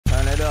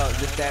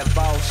This that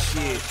boss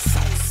shit.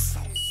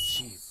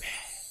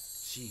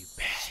 She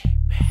bad.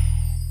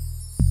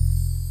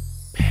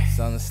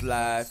 Sun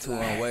slide to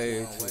and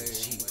wave to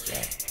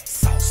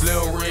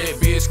Slim red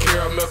bitch,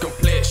 caramel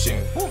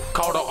complexion.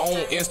 Caught her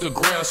on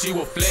Instagram, she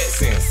was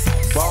flexing.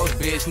 boss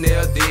bitch,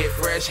 nail dead,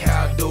 fresh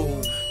how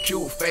do.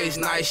 Cute face,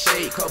 nice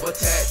shape, couple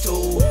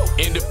tattoo.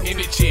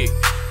 Independent chick,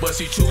 but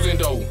she choosing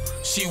though.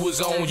 She was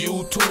on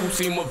YouTube,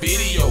 seen my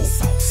video.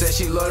 Said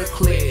she love the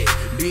click,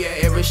 be at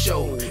every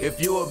show.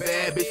 If you a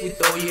bad bitch, we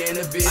throw you in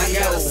the video. I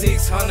got a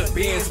 600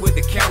 bins with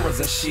the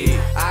cameras and shit.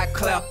 I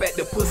clap at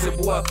the pussy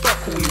boy, fuck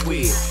who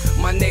we with.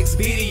 My next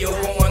video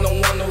going on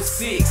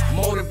 106.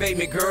 Motivate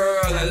me, girl,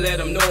 and let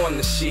them know I'm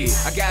the shit.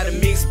 I got a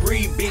mixed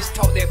breed, bitch,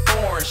 talk that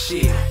foreign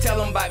shit. Tell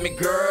them about me,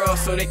 girl,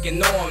 so they can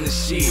know I'm the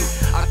shit.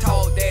 I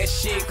talk that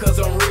shit cause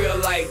I'm real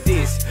like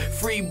this.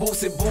 Free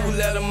Boosie Boo,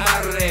 let them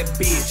out of that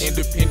bitch.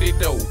 Independent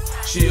though,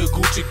 she a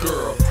Gucci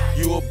girl.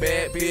 You a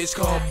bad bitch,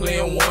 come play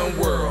in one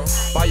world.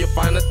 Buy your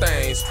finer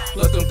things,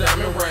 plus them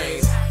diamond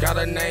rings. Got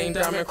her name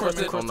diamond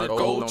crusted on the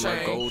gold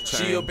chain.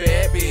 She a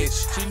bad bitch,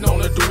 she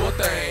known to do a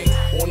thing.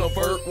 Wanna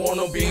vert,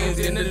 wanna Benz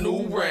in the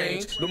new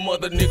range. The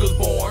mother niggas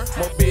born,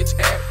 my bitch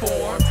act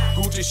foreign.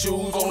 Gucci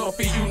shoes on her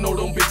feet, you know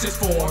them bitches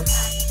foreign.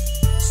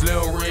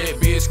 Slim red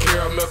bitch,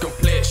 caramel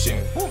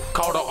complexion.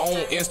 Caught her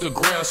on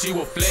Instagram, she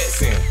was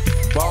flexing.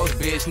 Boss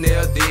bitch,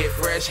 nail dead,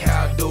 fresh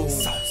how do.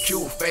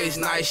 Cute face,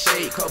 nice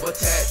shape, couple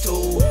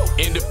tattoo.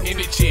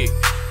 Independent chick,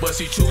 but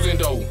she choosing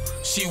though.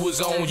 She was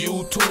on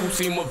YouTube,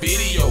 seen my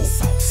video.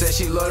 Said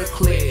she love the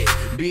click,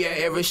 be at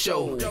every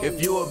show.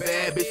 If you a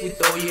bad bitch, we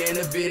throw you in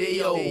the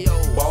video.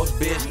 Boss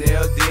bitch,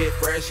 nail dead,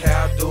 fresh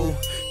how do.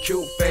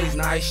 Cute face,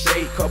 nice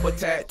shape, couple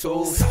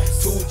tattoos.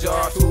 2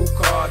 jars, 2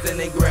 cars, and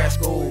in grad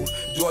school.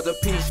 Georgia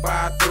Peach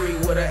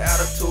 5'3" with an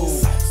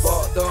attitude.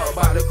 Fucked up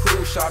by the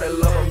crew, shawty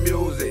love her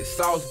music.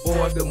 Sauce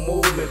boys, the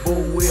movement, boo,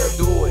 we'll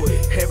do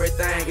it.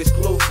 Everything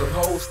exclusive,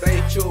 hoes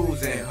stay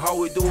choosing. All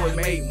we do is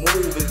make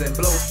movies and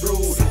blow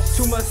through this.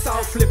 Too much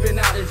sauce flipping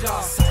out the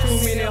jar. Too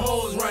many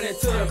hoes running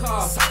to the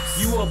car.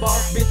 You a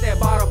boss bitch that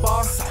bought a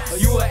bar? Or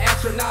you an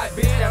astronaut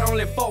bitch that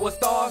only fuck with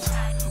stars?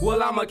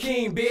 Well, I'm a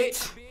king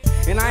bitch,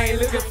 and I ain't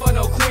looking for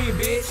no queen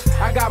bitch.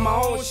 I got my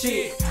own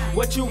shit.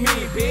 What you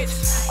mean,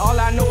 bitch? All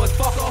I know is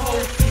fuck a hoe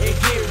and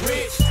get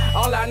rich.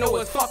 All I know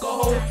is fuck a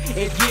hoe and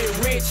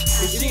get rich.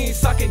 If she ain't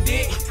sucking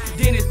dick,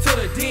 then it's to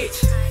the ditch.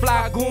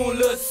 Fly goon,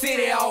 little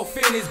city, off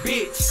in this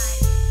bitch.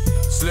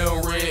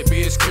 Slim red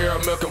bitch,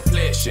 caramel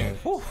complexion.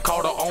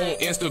 Caught her on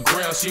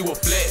Instagram, she was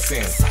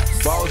flexing.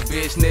 Boss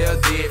bitch, nail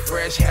dead,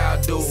 fresh how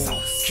do.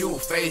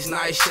 Cute face,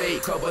 nice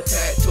shape, couple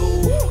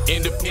tattoo.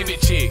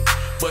 Independent chick,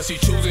 but she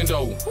choosing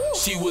though.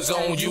 She was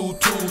on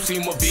YouTube,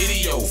 seen my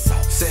video.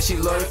 Said she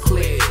love the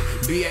click,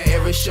 be at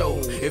every show.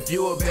 If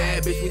you a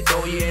bad bitch, we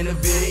throw you in the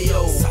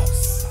video.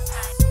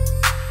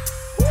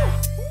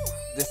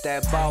 This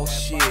that boss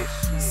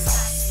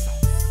shit.